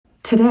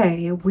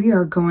Today we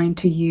are going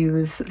to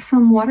use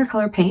some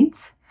watercolor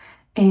paints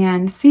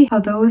and see how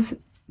those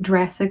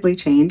drastically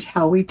change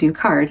how we do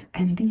cards.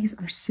 And these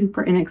are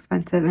super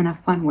inexpensive and a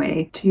fun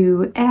way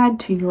to add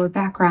to your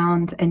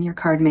background and your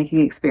card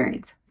making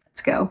experience.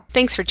 Let's go.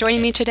 Thanks for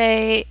joining me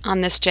today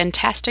on this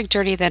gentastic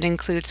journey that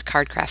includes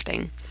card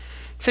crafting.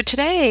 So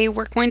today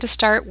we're going to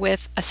start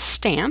with a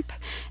stamp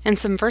and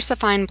some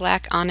VersaFine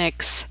Black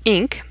Onyx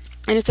ink.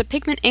 And it's a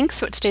pigment ink,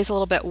 so it stays a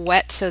little bit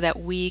wet so that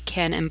we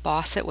can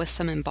emboss it with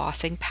some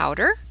embossing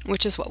powder,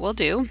 which is what we'll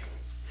do.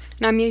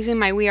 And I'm using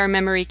my We Are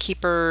Memory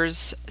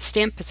Keepers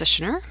stamp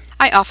positioner.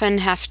 I often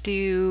have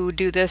to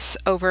do this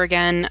over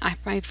again.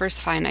 My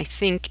VersaFine, I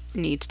think,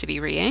 needs to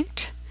be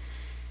re-inked.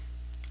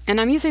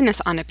 And I'm using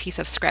this on a piece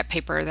of scrap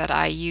paper that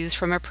I used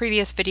from a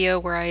previous video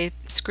where I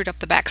screwed up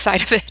the back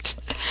side of it.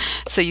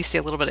 So you see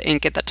a little bit of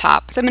ink at the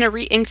top. So I'm going to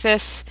re-ink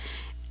this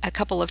a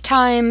couple of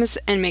times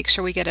and make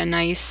sure we get a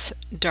nice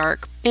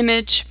dark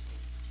image.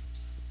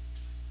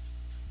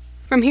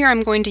 From here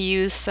I'm going to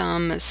use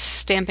some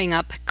Stampin'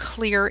 Up!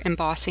 Clear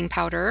embossing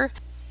powder.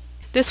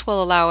 This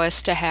will allow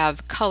us to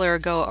have color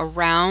go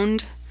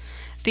around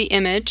the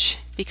image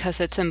because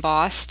it's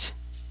embossed.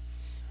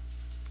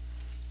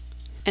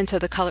 And so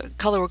the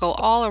color will go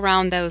all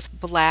around those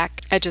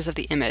black edges of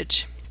the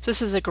image. So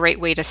this is a great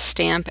way to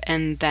stamp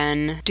and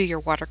then do your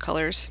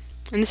watercolors.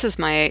 And this is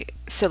my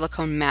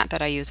silicone mat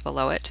that I use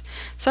below it.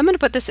 So I'm going to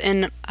put this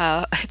in,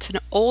 it's an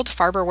old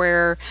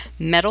Farberware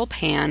metal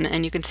pan,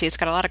 and you can see it's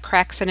got a lot of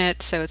cracks in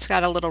it, so it's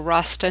got a little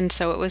rust, and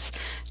so it was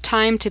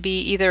time to be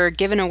either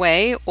given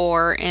away,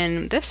 or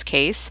in this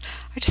case,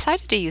 I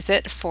decided to use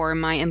it for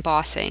my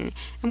embossing.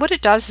 And what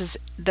it does is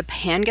the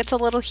pan gets a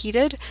little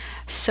heated,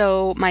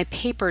 so my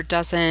paper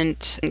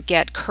doesn't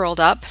get curled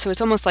up, so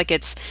it's almost like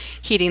it's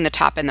heating the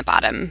top and the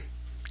bottom,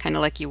 kind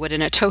of like you would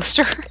in a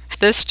toaster.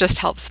 This just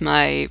helps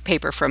my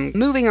paper from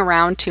moving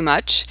around too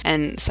much,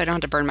 and so I don't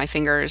have to burn my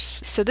fingers.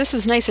 So this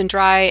is nice and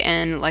dry,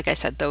 and like I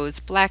said,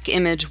 those black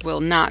image will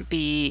not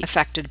be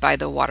affected by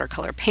the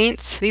watercolor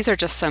paints. These are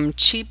just some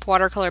cheap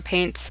watercolor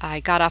paints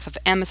I got off of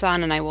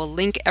Amazon, and I will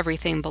link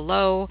everything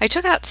below. I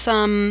took out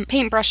some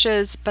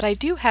paintbrushes, but I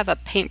do have a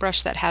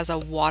paintbrush that has a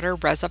water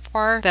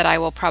reservoir that I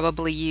will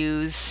probably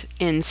use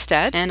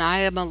instead. And I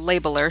am a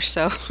labeler,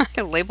 so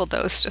I labeled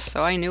those just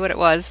so I knew what it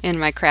was in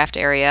my craft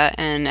area.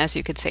 And as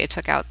you can see, I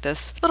took out this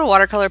little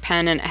watercolor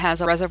pen, and it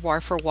has a reservoir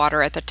for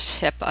water at the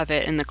tip of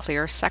it in the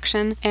clear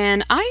section.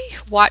 And I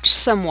watched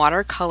some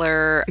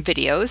watercolor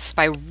videos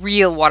by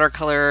real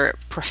watercolor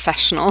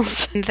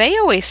professionals. They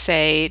always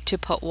say to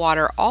put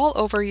water all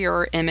over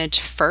your image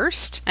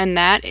first, and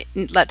that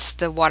lets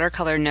the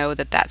watercolor know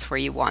that that's where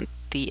you want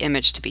the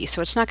image to be,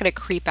 so it's not going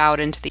to creep out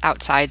into the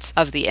outsides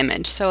of the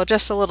image. So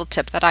just a little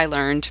tip that I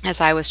learned as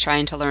I was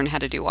trying to learn how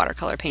to do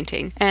watercolor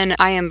painting. And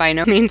I am by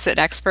no means an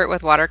expert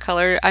with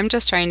watercolor. I'm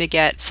just trying to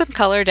get some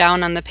color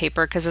down on the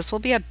paper because this will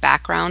be a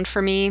background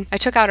for me. I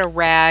took out a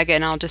rag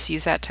and I'll just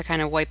use that to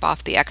kind of wipe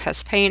off the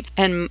excess paint.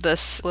 And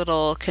this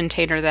little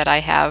container that I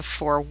have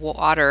for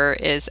water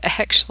is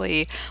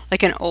actually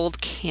like an old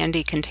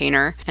candy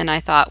container. And I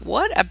thought,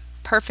 what a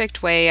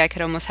perfect way. I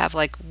could almost have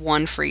like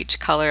one for each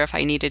color if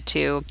I needed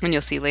to. And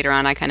you'll see later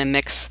on I kind of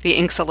mix the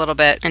inks a little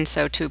bit, and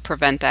so to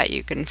prevent that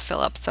you can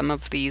fill up some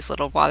of these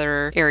little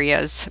water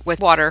areas with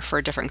water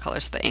for different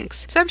colors of the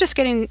inks. So I'm just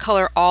getting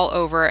color all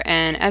over,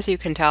 and as you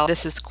can tell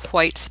this is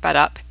quite sped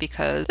up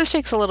because this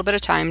takes a little bit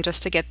of time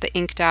just to get the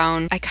ink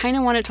down. I kind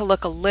of want it to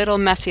look a little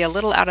messy, a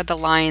little out of the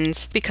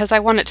lines, because I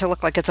want it to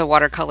look like it's a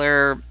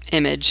watercolor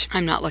image.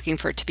 I'm not looking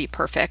for it to be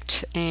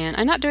perfect, and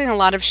I'm not doing a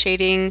lot of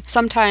shading.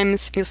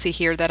 Sometimes you'll see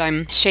here that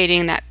I'm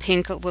shading that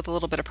pink with a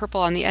little bit of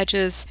purple on the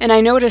edges, and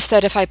I noticed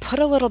that if I put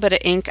a little bit of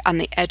ink on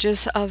the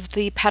edges of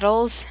the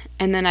petals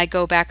and then I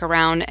go back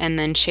around and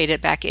then shade it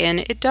back in,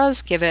 it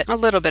does give it a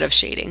little bit of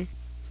shading.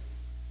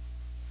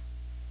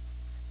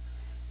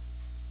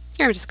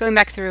 Here I'm just going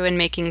back through and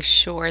making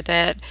sure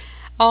that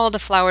all the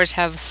flowers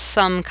have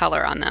some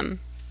color on them,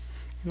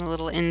 and the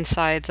little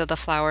insides of the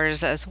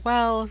flowers as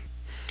well.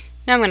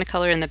 Now I'm going to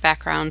color in the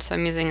background, so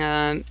I'm using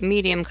a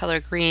medium color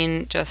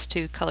green just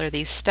to color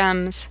these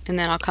stems, and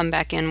then I'll come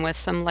back in with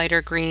some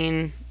lighter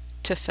green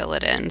to fill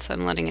it in. So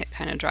I'm letting it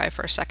kind of dry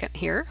for a second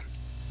here.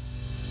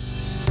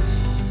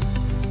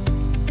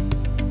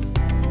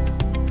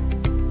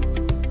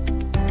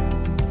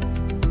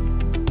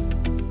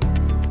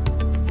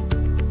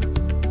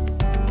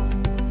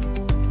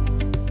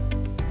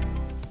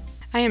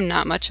 I am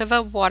not much of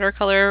a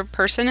watercolor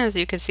person. As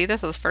you can see,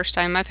 this is the first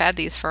time I've had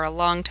these for a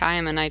long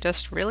time, and I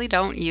just really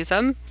don't use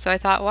them. So I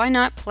thought, why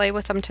not play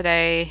with them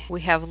today?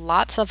 We have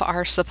lots of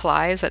our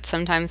supplies that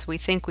sometimes we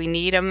think we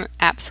need them,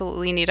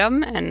 absolutely need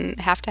them, and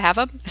have to have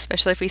them,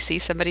 especially if we see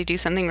somebody do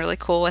something really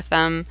cool with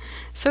them.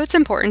 So it's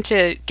important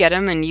to get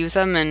them and use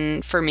them,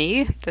 and for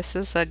me, this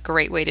is a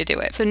great way to do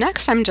it. So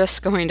next I'm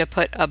just going to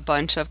put a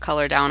bunch of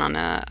color down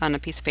on a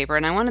piece of paper,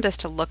 and I wanted this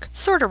to look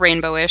sort of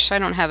rainbowish. I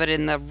don't have it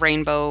in the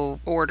rainbow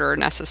order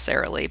necessarily,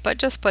 necessarily, but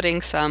just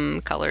putting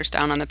some colors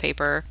down on the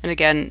paper. And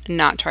again,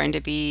 not trying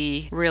to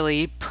be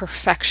really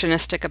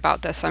perfectionistic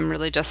about this. I'm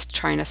really just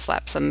trying to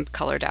slap some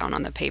color down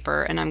on the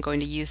paper, and I'm going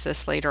to use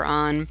this later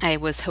on. I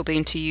was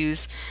hoping to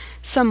use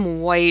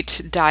some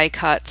white die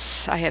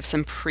cuts. I have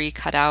some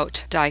pre-cut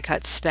out die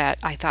cuts that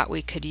I thought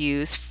we could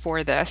use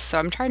for this. So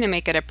I'm trying to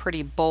make it a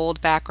pretty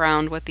bold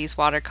background with these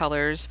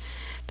watercolors.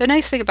 The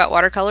nice thing about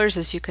watercolors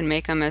is you can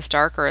make them as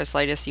dark or as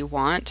light as you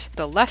want.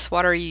 The less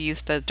water you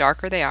use, the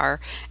darker they are,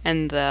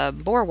 and the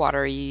more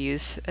water you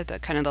use, the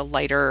kind of the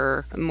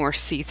lighter, more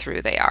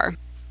see-through they are.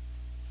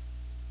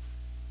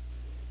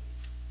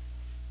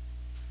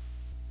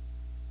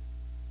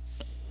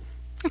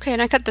 Okay,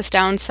 and I cut this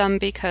down some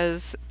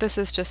because this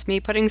is just me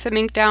putting some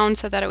ink down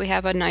so that we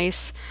have a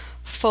nice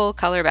full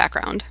color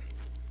background.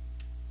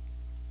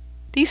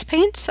 These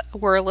paints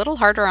were a little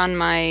harder on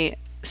my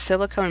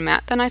silicone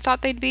mat than I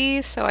thought they'd be,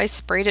 so I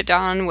sprayed it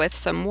down with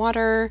some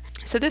water.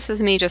 So this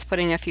is me just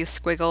putting a few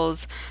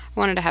squiggles. I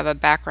wanted to have a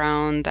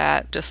background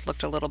that just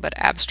looked a little bit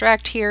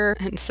abstract here,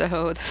 and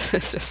so this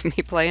is just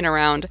me playing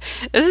around.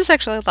 This is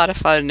actually a lot of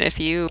fun. If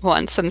you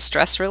want some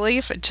stress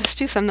relief, just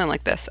do something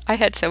like this. I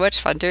had so much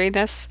fun doing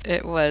this.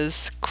 It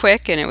was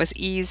quick and it was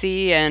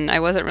easy, and I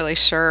wasn't really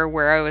sure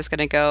where I was going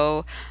to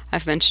go.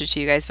 I've mentioned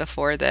to you guys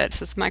before that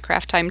this is my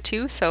craft time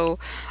too, so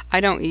I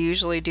don't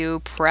usually do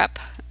prep.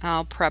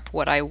 I'll prep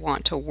what I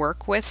want to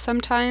work with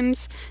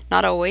sometimes,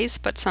 not always,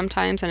 but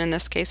sometimes. And in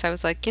this case, I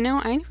was like, you know,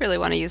 I really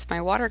want to use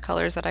my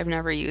watercolors that I've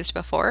never used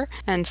before.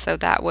 And so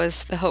that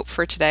was the hope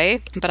for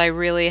today. But I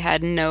really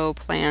had no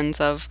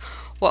plans of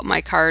what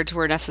my cards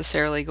were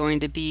necessarily going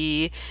to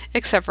be,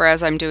 except for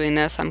as I'm doing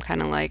this, I'm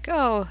kind of like,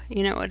 oh,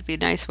 you know, what would be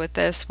nice with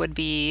this would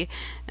be,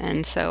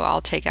 and so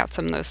I'll take out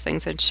some of those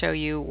things and show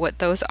you what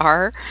those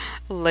are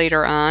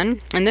later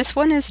on. And this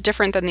one is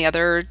different than the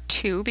other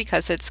two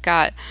because it's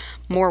got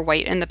more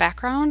white in the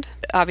background.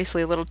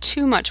 Obviously a little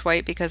too much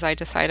white because I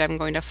decided I'm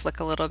going to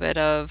flick a little bit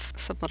of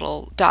some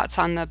little dots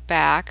on the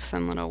back,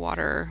 some little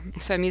water.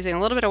 So I'm using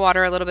a little bit of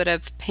water, a little bit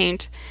of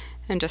paint,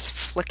 and just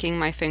flicking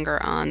my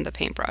finger on the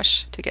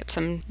paintbrush to get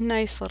some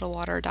nice little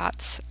water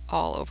dots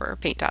all over,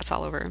 paint dots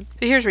all over.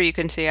 So here's where you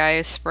can see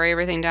I spray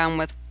everything down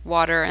with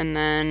water, and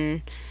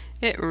then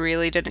it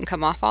really didn't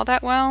come off all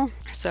that well.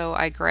 So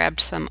I grabbed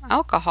some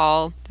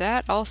alcohol.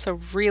 That also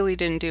really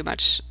didn't do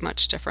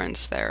much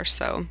difference there.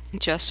 So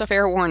just a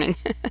fair warning.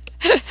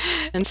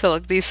 And so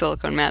these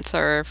silicone mats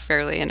are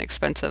fairly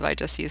inexpensive. I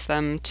just use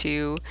them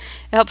to,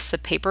 it helps the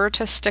paper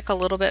to stick a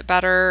little bit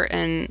better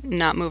and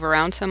not move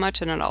around so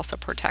much. And it also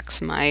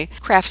protects my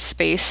craft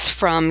space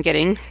from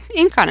getting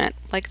ink on it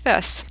like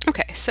this.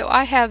 Okay, so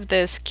I have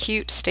this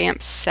cute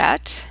stamp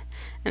set.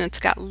 And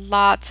it's got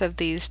lots of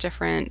these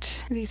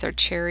different, these are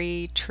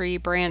cherry tree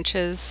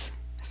branches,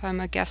 if I'm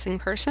a guessing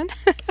person.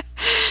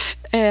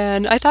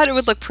 And I thought it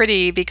would look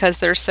pretty because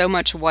there's so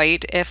much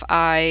white if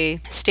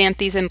I stamp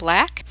these in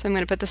black. So I'm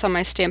going to put this on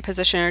my stamp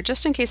positioner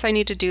just in case I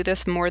need to do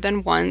this more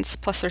than once.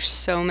 Plus there's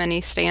so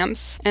many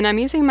stamps. And I'm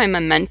using my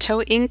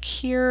Memento ink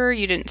here.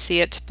 You didn't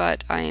see it,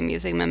 but I am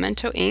using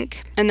Memento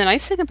ink. And the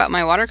nice thing about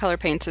my watercolor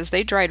paints is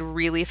they dried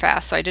really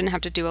fast, so I didn't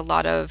have to do a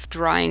lot of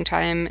drying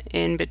time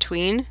in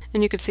between.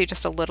 And you can see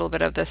just a little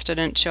bit of this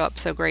didn't show up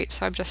so great,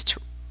 so I'm just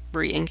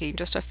re-inking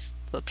just a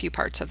few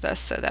parts of this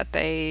so that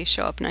they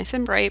show up nice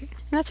and bright.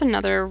 And that's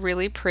another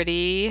really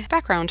pretty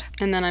background.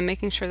 And then I'm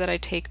making sure that I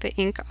take the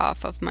ink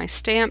off of my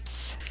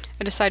stamps.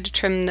 I decided to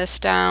trim this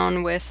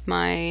down with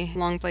my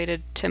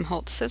long-bladed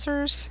Holz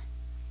scissors.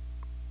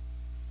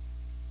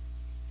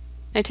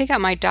 I take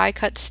out my die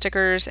cut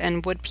stickers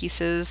and wood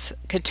pieces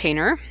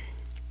container.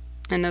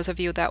 And those of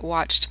you that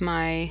watched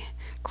my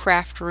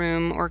craft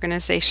room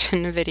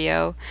organization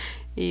video,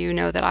 you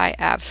know that I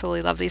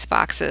absolutely love these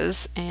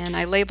boxes, and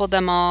I labeled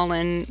them all,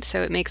 and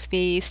so it makes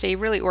me stay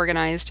really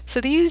organized.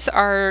 So these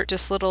are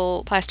just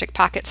little plastic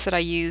pockets that I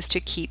use to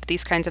keep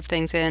these kinds of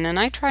things in, and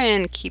I try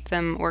and keep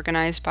them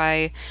organized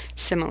by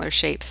similar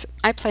shapes.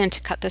 I plan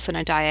to cut this in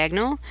a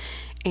diagonal,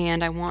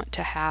 and I want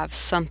to have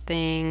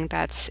something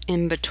that's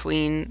in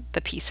between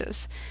the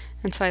pieces.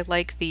 And so I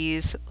like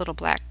these little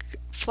black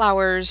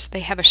flowers.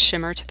 They have a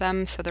shimmer to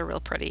them, so they're real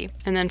pretty.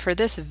 And then for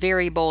this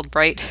very bold,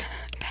 bright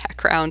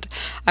background,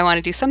 I want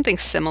to do something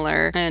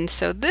similar. And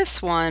so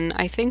this one,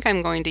 I think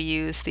I'm going to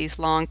use these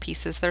long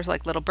pieces. There's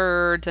like little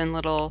birds and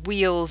little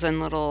wheels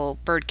and little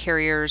bird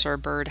carriers or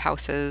bird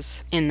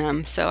houses in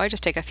them. So I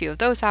just take a few of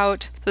those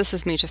out. This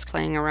is me just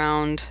playing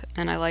around,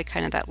 and I like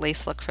kind of that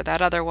lace look for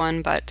that other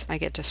one, but I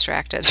get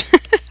distracted.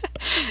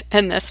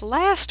 And this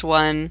last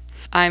one,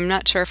 I'm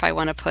not sure if I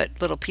want to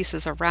put little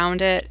pieces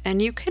around it. And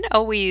you can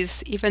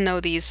always, even though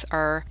these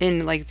are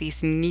in like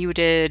these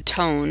muted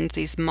tones,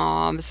 these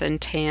mauves and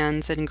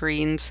tans and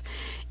greens,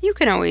 you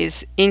can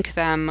always ink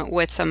them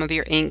with some of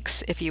your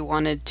inks if you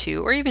wanted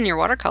to, or even your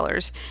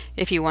watercolors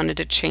if you wanted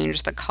to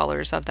change the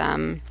colors of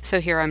them. So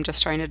here I'm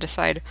just trying to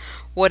decide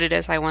what it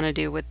is I want to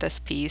do with this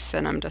piece,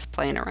 and I'm just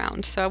playing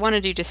around. So I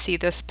wanted you to see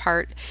this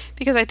part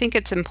because I think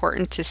it's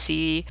important to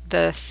see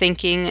the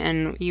thinking,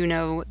 and you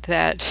know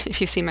that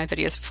if you've seen my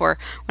videos before,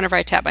 before, whenever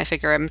I tap my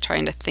finger, I'm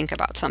trying to think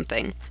about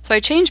something. So I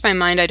changed my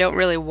mind. I don't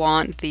really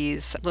want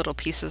these little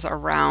pieces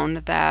around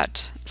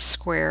that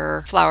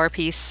square flower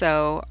piece,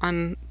 so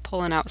I'm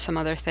pulling out some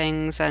other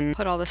things and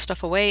put all this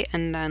stuff away,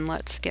 and then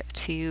let's get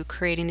to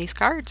creating these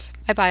cards.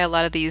 I buy a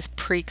lot of these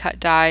pre-cut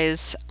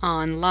dies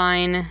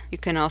online. You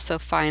can also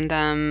find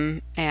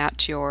them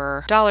at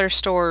your dollar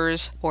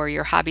stores or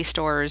your hobby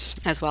stores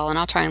as well, and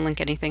I'll try and link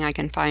anything I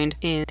can find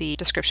in the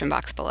description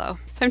box below.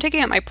 So I'm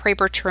taking out my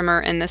paper trimmer,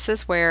 and this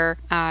is where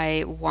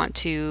I want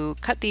to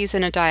cut these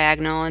in a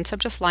diagonal, and so I'm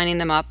just lining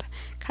them up,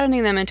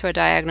 cutting them into a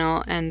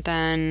diagonal, and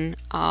then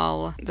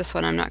this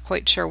one I'm not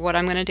quite sure what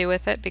I'm going to do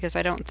with it because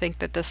I don't think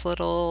that this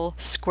little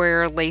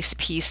square lace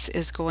piece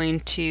is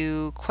going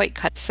to quite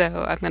cut.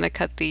 So I'm going to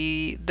cut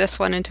this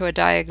one into a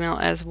diagonal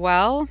as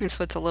well. This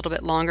one's a little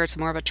bit longer, it's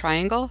more of a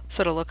triangle,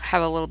 so it'll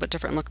have a little bit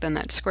different look than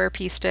that square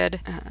piece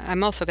did.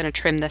 I'm also going to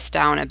trim this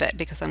down a bit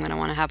because I'm going to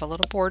want to have a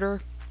little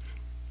border.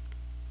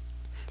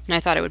 And I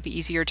thought it would be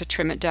easier to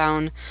trim it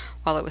down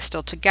while it was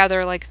still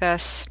together like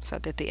this so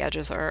that the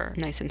edges are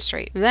nice and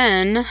straight.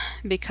 Then,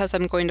 because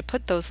I'm going to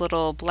put those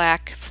little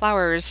black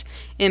flowers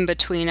in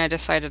between, I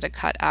decided to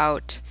cut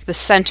out the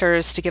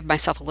centers to give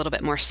myself a little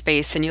bit more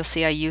space, and you'll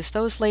see I use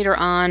those later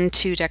on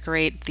to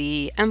decorate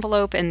the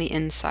envelope and the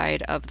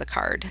inside of the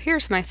card.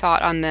 Here's my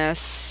thought on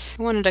this.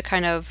 I wanted to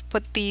kind of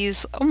put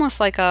these almost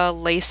like a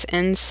lace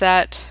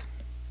inset,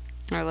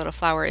 or a little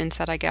flower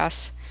inset, I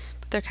guess,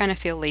 but they kind of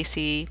feel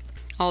lacy.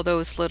 All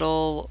those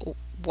little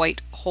white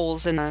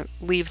holes in the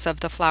leaves of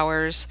the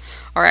flowers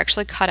are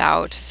actually cut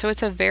out, so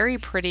it's a very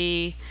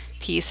pretty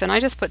piece. And I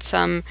just put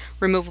some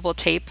removable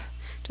tape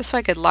just so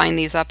I could line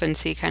these up and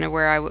see kind of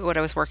what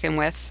I was working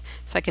with,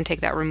 so I can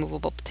take that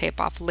removable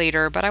tape off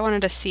later. But I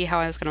wanted to see how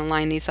I was going to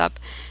line these up,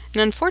 and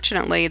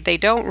unfortunately they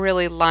don't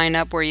really line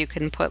up where you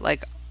can put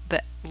like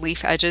the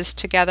leaf edges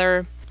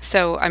together.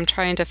 So I'm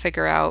trying to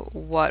figure out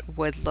what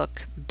would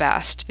look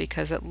best,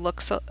 because it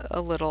looks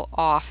a little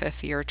off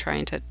if you're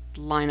trying to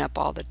line up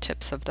all the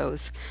tips of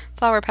those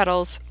flower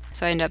petals.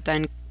 So I end up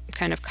then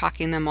kind of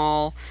cocking them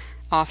all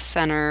off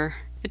center.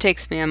 It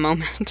takes me a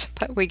moment,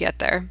 but we get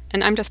there.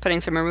 And I'm just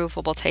putting some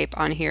removable tape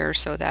on here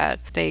so that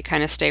they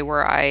kind of stay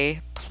where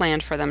I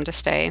planned for them to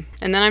stay.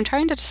 And then I'm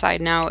trying to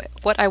decide now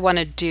what I want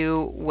to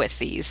do with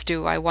these.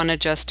 Do I want to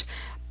just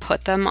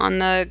put them on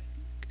the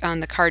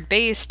card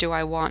base? Do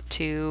I want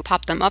to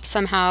pop them up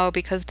somehow?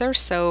 Because they're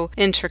so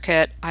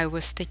intricate, I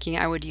was thinking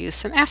I would use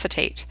some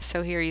acetate.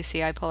 So here you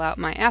see I pull out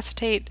my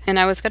acetate, and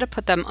I was going to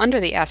put them under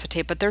the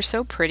acetate, but they're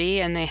so pretty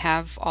and they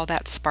have all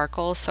that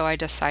sparkle, so I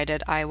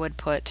decided I would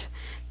put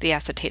the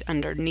acetate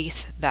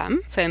underneath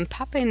them. So I'm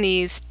popping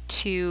these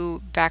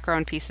two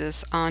background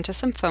pieces onto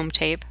some foam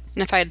tape.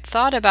 And if I had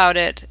thought about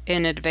it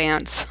in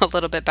advance a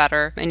little bit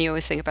better, and you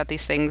always think about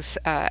these things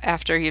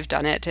after you've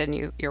done it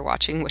and you're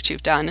watching what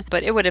you've done,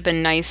 but it would have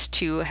been nice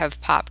to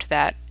have popped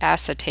that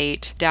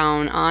acetate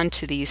down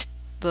onto these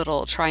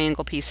little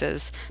triangle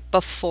pieces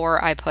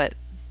before I put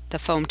the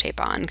foam tape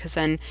on, because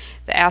then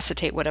the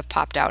acetate would have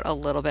popped out a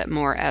little bit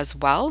more as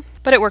well.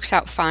 But it works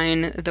out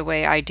fine the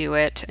way I do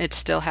it. It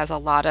still has a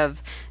lot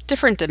of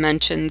different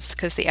dimensions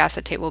because the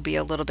acetate will be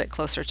a little bit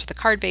closer to the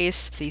card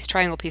base. These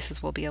triangle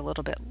pieces will be a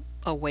little bit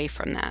away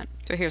from that.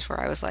 So here's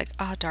where I was like,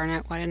 oh darn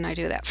it, why didn't I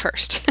do that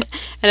first?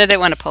 And I didn't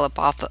want to pull up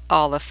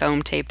all the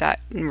foam tape.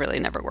 That really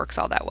never works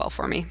all that well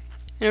for me.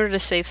 In order to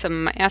save some of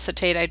my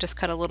acetate, I just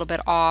cut a little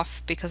bit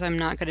off because I'm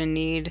not going to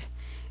need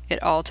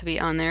it all to be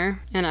on there,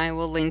 and I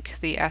will link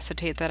the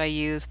acetate that I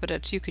use,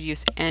 but you could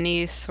use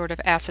any sort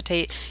of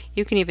acetate.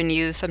 You can even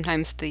use,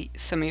 sometimes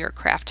some of your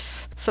craft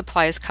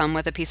supplies come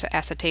with a piece of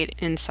acetate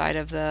inside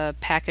of the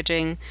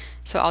packaging,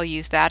 so I'll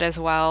use that as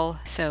well.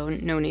 So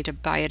no need to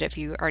buy it if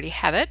you already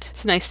have it.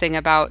 It's a nice thing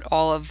about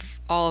all of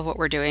what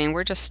we're doing.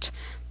 We're just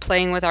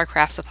playing with our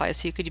craft supplies,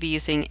 so you could be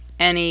using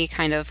any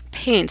kind of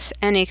paints,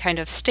 any kind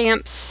of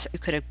stamps. You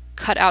could have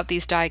cut out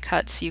these die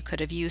cuts, you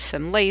could have used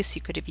some lace,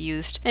 you could have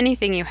used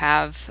anything you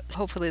have.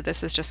 Hopefully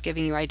this is just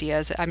giving you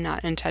ideas. I'm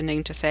not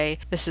intending to say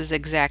this is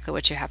exactly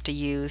what you have to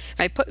use.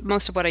 I put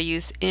most of what I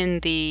use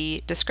in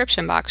the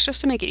description box just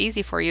to make it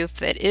easy for you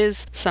if it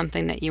is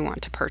something that you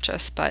want to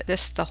purchase. But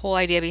the whole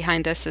idea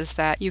behind this is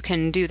that you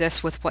can do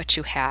this with what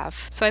you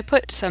have. So I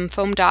put some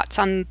foam dots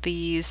on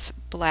these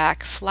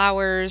black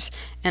flowers,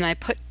 and I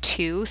put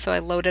two, so I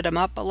loaded them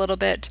up a little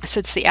bit.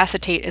 Since the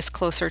acetate is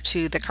closer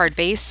to the card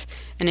base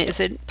and it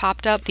isn't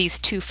popped up, these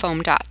two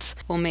foam dots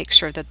will make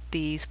sure that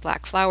these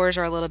black flowers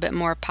are a little bit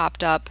more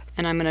popped up,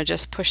 and I'm going to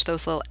just push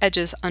those little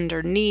edges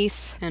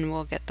underneath and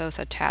we'll get those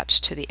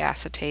attached to the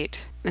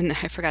acetate. And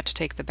I forgot to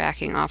take the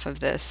backing off of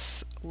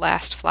this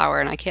last flower,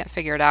 and I can't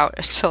figure it out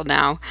until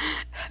now.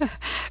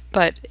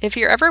 But if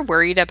you're ever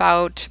worried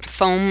about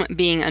foam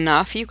being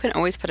enough, you can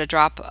always put a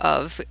drop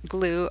of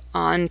glue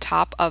on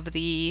top of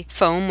the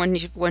foam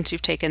once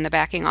you've taken the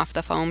backing off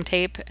the foam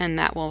tape, and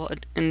that will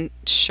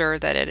ensure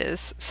that it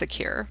is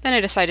secure. Then I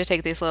decided to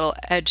take these little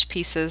edge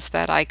pieces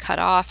that I cut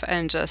off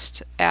and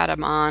just add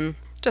them on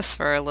just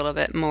for a little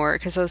bit more,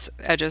 because those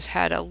edges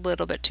had a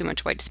little bit too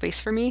much white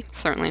space for me.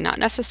 Certainly not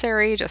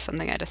necessary, just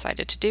something I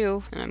decided to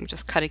do. And I'm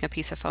just cutting a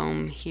piece of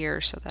foam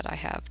here so that I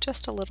have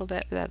just a little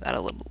bit, that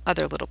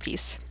other little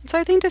piece. So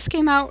I think this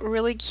came out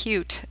really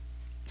cute.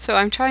 So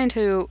I'm trying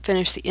to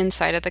finish the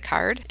inside of the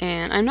card,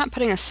 and I'm not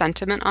putting a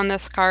sentiment on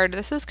this card.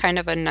 This is kind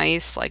of a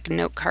nice like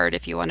note card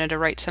if you wanted to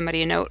write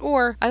somebody a note,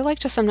 or I like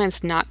to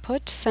sometimes not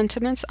put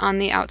sentiments on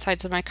the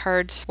outsides of my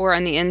cards or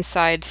on the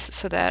insides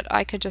so that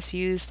I could just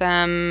use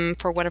them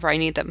for whatever I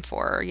need them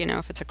for. You know,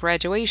 if it's a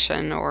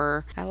graduation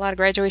or a lot of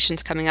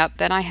graduations coming up,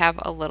 then I have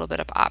a little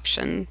bit of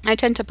option. I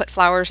tend to put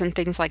flowers and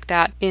things like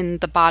that in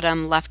the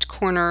bottom left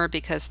corner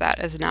because that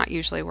is not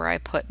usually where I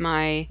put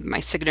my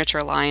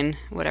signature line,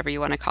 whatever you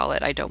want to call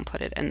it. I don't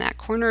put it in that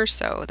corner,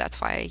 so that's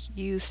why I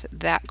use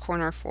that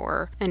corner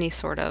for any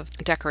sort of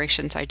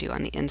decorations I do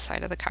on the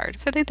inside of the card.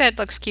 So I think that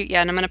looks cute,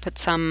 yeah, and I'm going to put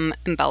some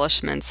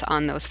embellishments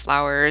on those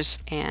flowers,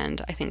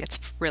 and I think it's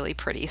really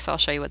pretty, so I'll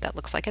show you what that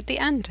looks like at the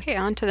end. Okay,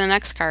 on to the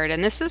next card,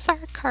 and this is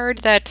our card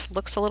that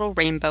looks a little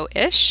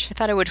rainbow-ish. I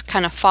thought I would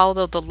kind of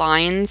follow the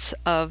lines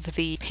of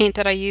the paint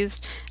that I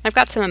used. I've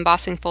got some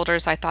embossing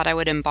folders. I thought I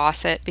would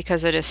emboss it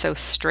because it is so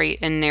straight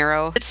and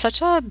narrow. It's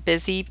such a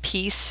busy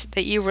piece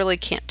that you really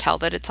can't tell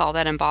that it's all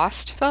that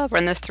embossed. So I'll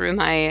run this through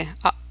my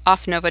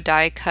Off Nova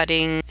die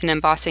cutting and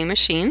embossing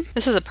machine.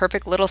 This is a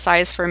perfect little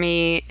size for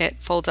me. It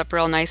folds up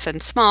real nice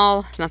and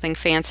small. It's nothing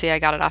fancy. I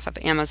got it off of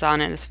Amazon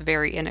and it's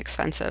very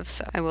inexpensive,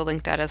 so I will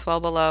link that as well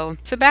below.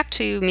 So back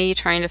to me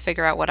trying to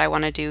figure out what I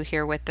want to do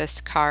here with this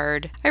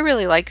card. I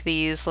really like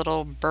these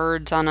little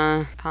birds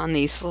on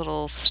these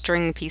little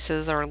string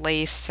pieces or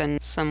lace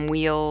and some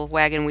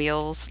wagon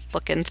wheels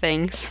looking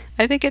things.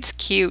 I think it's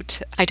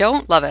cute. I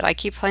don't love it. I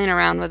keep playing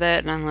around with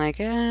it and I'm like,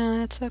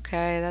 that's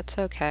okay, that's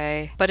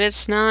okay. But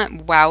it's not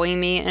wowing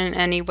me in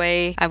any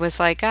way. I was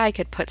like, I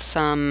could put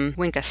some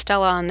Wink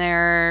Stella on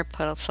there,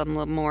 put some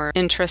little more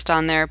interest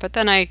on there, but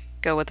then I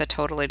go with a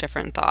totally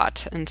different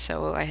thought. And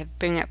so I have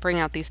bring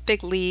out these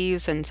big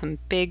leaves and some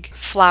big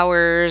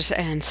flowers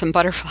and some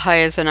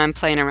butterflies, and I'm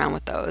playing around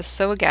with those.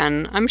 So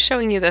again, I'm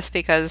showing you this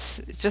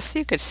because just so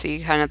you could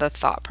see kind of the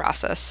thought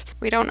process.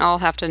 We don't all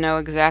have to know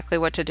exactly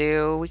what to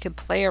do. We could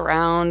play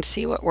around,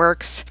 see what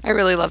works. I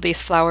really love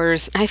these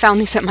flowers. I found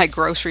these at my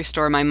grocery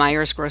store, my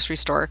Myers grocery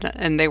store,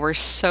 and they were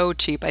so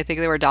cheap. I think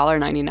they were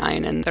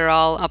 $1.99, and they're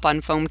all up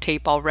on foam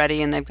tape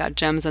already, and they've got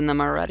gems in them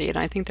already, and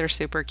I think they're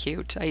super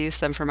cute. I use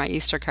them for my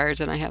Easter cards,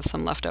 and I have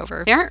some left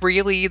over. They aren't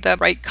really the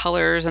right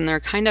colors, and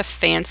they're kind of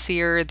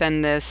fancier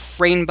than this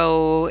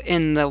rainbow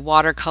in the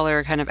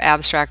watercolor, kind of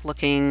abstract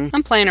looking.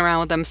 I'm playing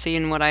around with them,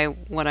 seeing what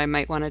I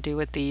might want to do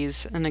with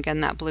these. And again,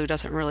 that blue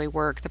doesn't really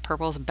work. The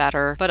purple's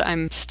better, but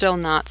I'm still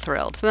not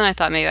thrilled. So then I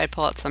thought maybe I'd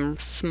pull out some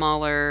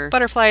smaller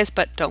butterflies,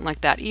 but don't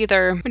like that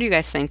either. What do you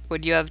guys think?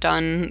 Would you have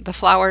done the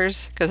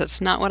flowers? Because it's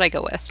not what I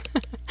go with.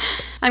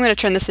 I'm going to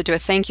turn this into a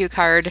thank you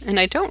card, and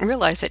I don't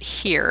realize it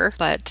here,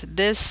 but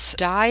this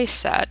die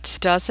set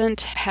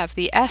doesn't have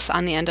the S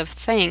on the end of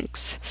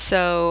thanks,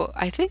 so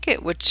I think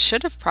it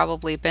should have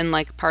probably been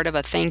like part of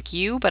a thank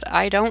you, but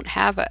I don't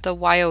have the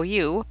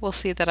YOU. We'll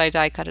see that I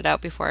die cut it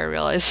out before I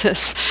realize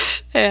this,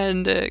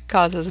 and it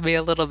causes me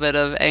a little bit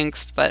of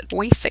angst, but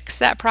we fix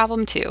that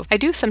problem too. I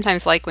do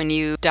sometimes like when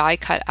you die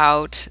cut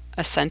out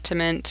a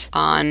sentiment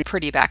on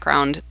pretty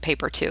background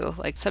paper too.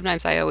 Like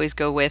sometimes I always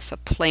go with a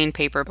plain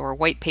paper or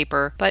white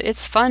paper, but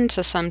it's fun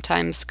to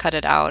sometimes cut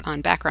it out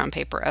on background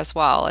paper as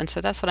well. And so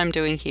that's what I'm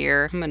doing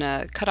here. I'm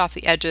gonna cut off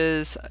the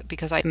edges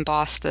because I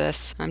embossed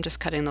this. I'm just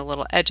cutting the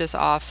little edges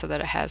off so that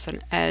it has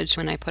an edge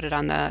when I put it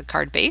on the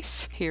card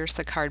base. Here's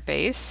the card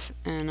base,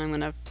 and I'm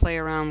gonna play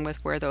around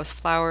with where those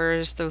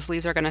flowers, those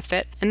leaves are gonna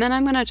fit. And then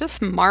I'm gonna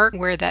just mark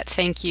where that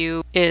thank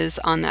you is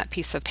on that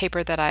piece of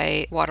paper that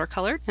I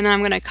watercolored. And then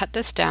I'm gonna cut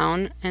this down,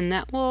 and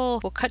that will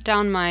cut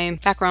down my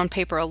background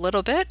paper a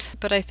little bit,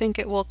 but I think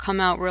it will come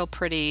out real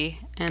pretty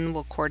and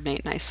will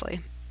coordinate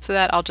nicely. So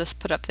that I'll just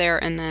put up there,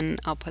 and then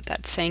I'll put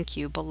that thank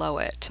you below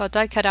it. So I'll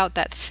die cut out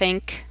that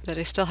thank that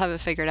I still haven't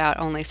figured out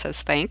only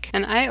says thank.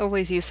 And I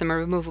always use some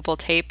removable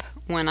tape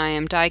when I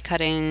am die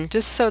cutting,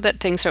 just so that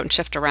things don't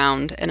shift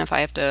around, and if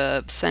I have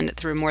to send it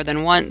through more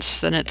than once,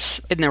 then it's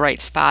in the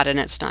right spot and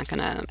it's not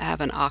gonna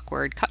have an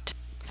awkward cut.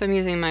 So I'm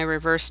using my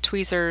reverse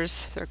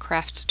tweezers, or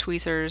craft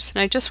tweezers,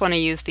 and I just want to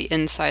use the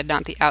inside,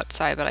 not the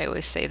outside, but I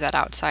always save that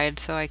outside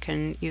so I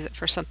can use it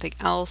for something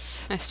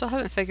else. I still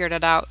haven't figured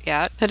it out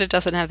yet, that it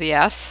doesn't have the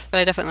S, but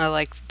I definitely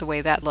like the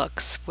way that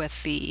looks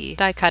with the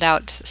die cut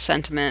out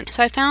sentiment.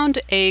 So I found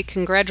a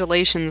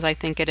congratulations, I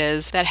think it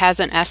is, that has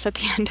an S at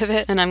the end of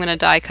it, and I'm going to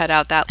die cut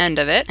out that end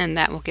of it, and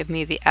that will give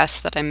me the S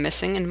that I'm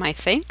missing in my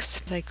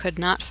thanks. I could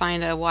not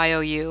find a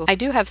YOU. I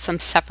do have some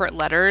separate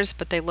letters,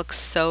 but they look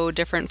so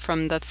different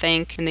from the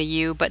thank like in the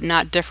U, but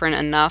not different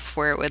enough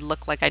where it would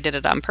look like I did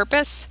it on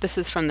purpose. This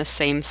is from the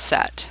same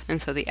set,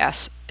 and so the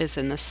S is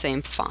in the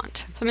same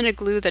font. So I'm going to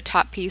glue the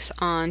top piece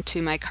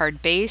onto my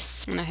card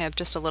base, and I have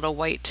just a little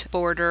white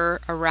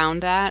border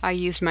around that. I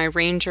used my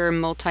Ranger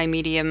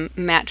Multi-Medium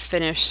Matte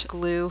Finish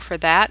glue for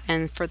that,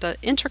 and for the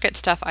intricate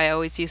stuff I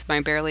always use my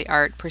Bearly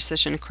Art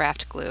Precision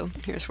Craft glue.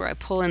 Here's where I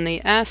pull in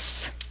the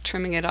S,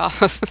 trimming it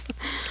off of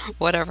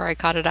whatever I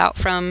cut it out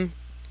from,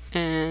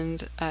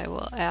 and I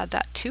will add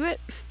that to it.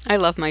 I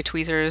love my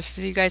tweezers.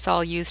 Do you guys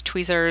all use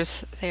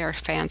tweezers? They are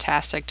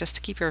fantastic just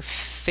to keep your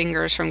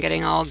fingers from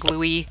getting all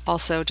gluey.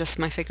 Also, just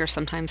my fingers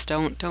sometimes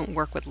don't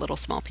work with little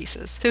small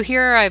pieces. So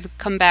here I've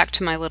come back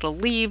to my little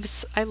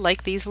leaves. I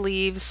like these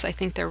leaves. I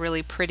think they're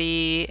really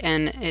pretty,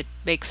 and it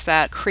makes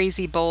that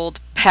crazy bold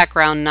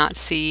background not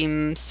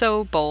seem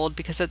so bold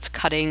because it's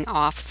cutting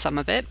off some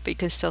of it, but you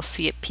can still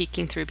see it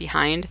peeking through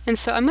behind. And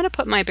so I'm going to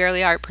put my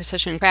Bearly Art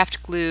Precision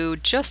Craft glue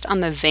just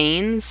on the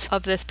veins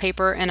of this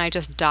paper, and I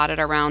just dot it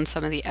around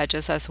some of the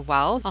edges as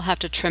well. I'll have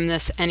to trim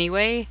this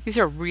anyway. These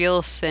are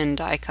real thin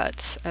die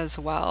cuts as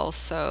well,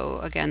 so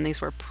again,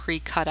 these were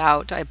pre-cut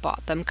out. I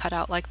bought them cut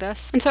out like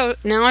this. And so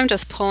now I'm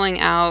just pulling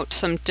out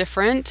some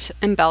different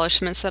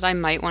embellishments that I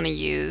might want to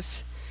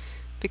use,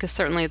 because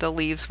certainly the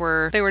leaves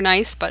were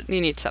nice, but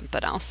you need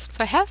something else.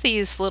 So I have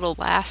these little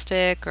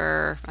plastic,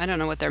 or I don't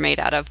know what they're made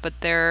out of, but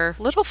they're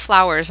little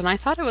flowers, and I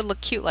thought it would look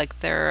cute like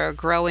they're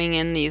growing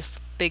in these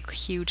big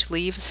huge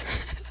leaves.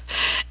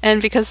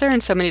 And because they're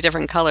in so many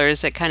different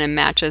colors, it kind of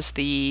matches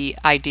the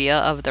idea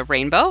of the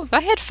rainbow.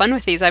 I had fun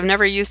with these. I've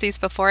never used these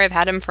before. I've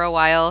had them for a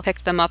while.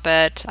 Picked them up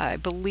at, I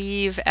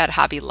believe, at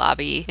Hobby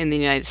Lobby in the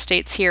United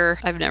States here.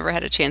 I've never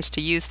had a chance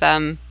to use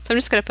them. So I'm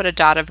just going to put a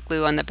dot of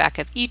glue on the back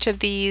of each of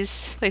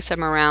these, place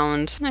them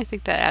around, and I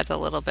think that adds a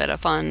little bit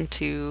of fun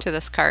to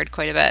this card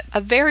quite a bit.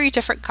 A very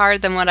different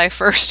card than what I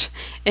first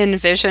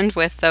envisioned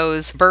with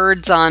those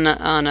birds on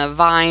a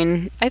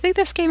vine. I think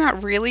this came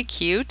out really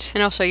cute,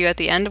 and I'll show you at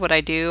the end what I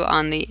do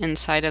on the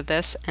inside of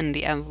this and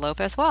the envelope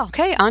as well.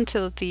 Okay, on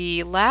to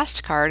the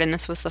last card, and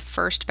this was the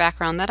first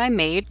background that I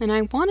made, and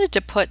I wanted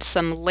to put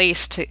some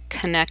lace to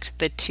connect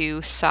the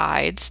two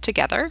sides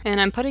together,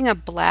 and I'm putting a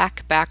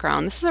black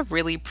background. This is a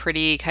really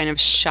pretty kind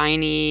of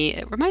shiny,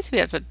 it reminds me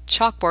of a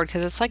chalkboard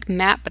because it's like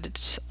matte, but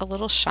it's a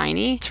little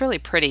shiny. It's really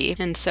pretty,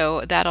 and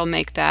so that'll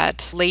make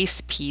that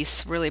lace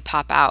piece really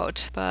pop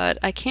out, but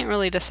I can't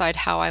really decide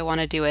how I want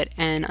to do it,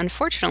 and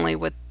unfortunately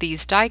with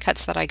these die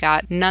cuts that I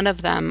got, none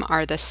of them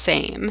are the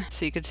same.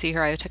 So you can see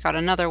here I took out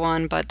another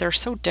one, but they're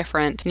so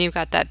different, and you've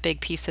got that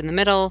big piece in the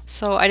middle,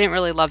 so I didn't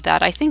really love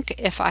that. I think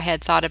if I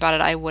had thought about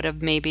it, I would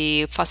have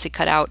maybe fussy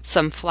cut out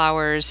some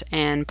flowers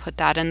and put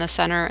that in the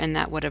center, and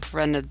that would have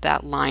prevented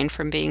that line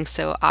from being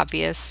so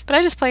obvious. But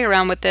I just play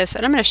around with this,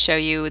 and I'm going to show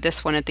you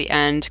this one at the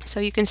end.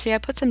 So you can see I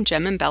put some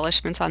gem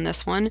embellishments on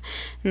this one,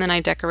 and then I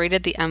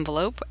decorated the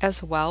envelope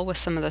as well with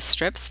some of the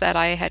strips that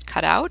I had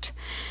cut out.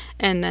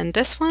 And then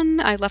this one,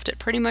 I left it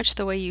pretty much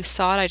the way you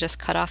saw it. I just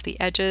cut off the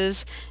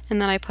edges,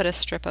 and then I put a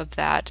strip of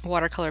that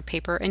watercolor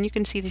paper, and you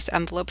can see these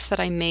envelopes that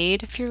I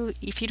made. If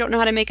you don't know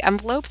how to make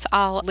envelopes,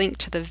 I'll link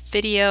to the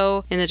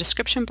video in the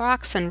description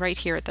box and right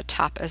here at the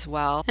top as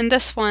well. And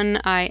this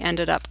one, I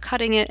ended up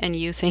cutting it and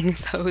using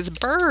those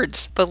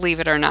birds, believe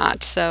it or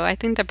not. So I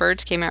think the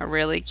birds came out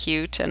really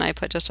cute, and I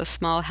put just a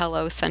small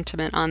hello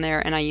sentiment on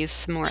there, and I used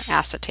some more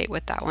acetate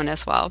with that one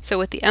as well. So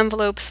with the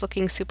envelopes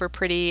looking super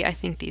pretty, I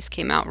think these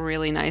came out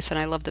really nice, and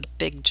I love the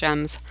big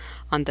gems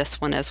on this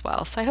one as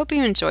well. So I hope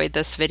you enjoyed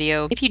this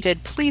video. If you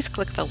did, please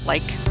click the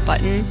like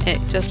button. It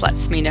just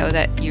lets me know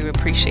that you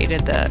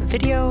appreciated the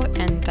video.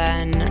 And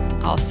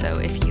then also,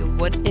 if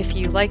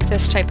you like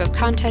this type of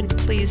content,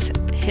 please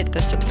hit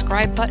the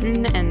subscribe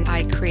button, and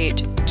I create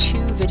 2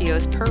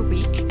 videos per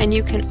week, and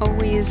you can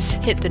always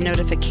hit the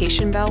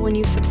notification bell when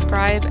you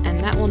subscribe, and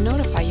that will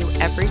notify you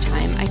every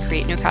time I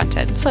create new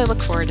content. So I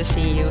look forward to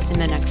seeing you in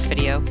the next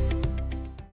video.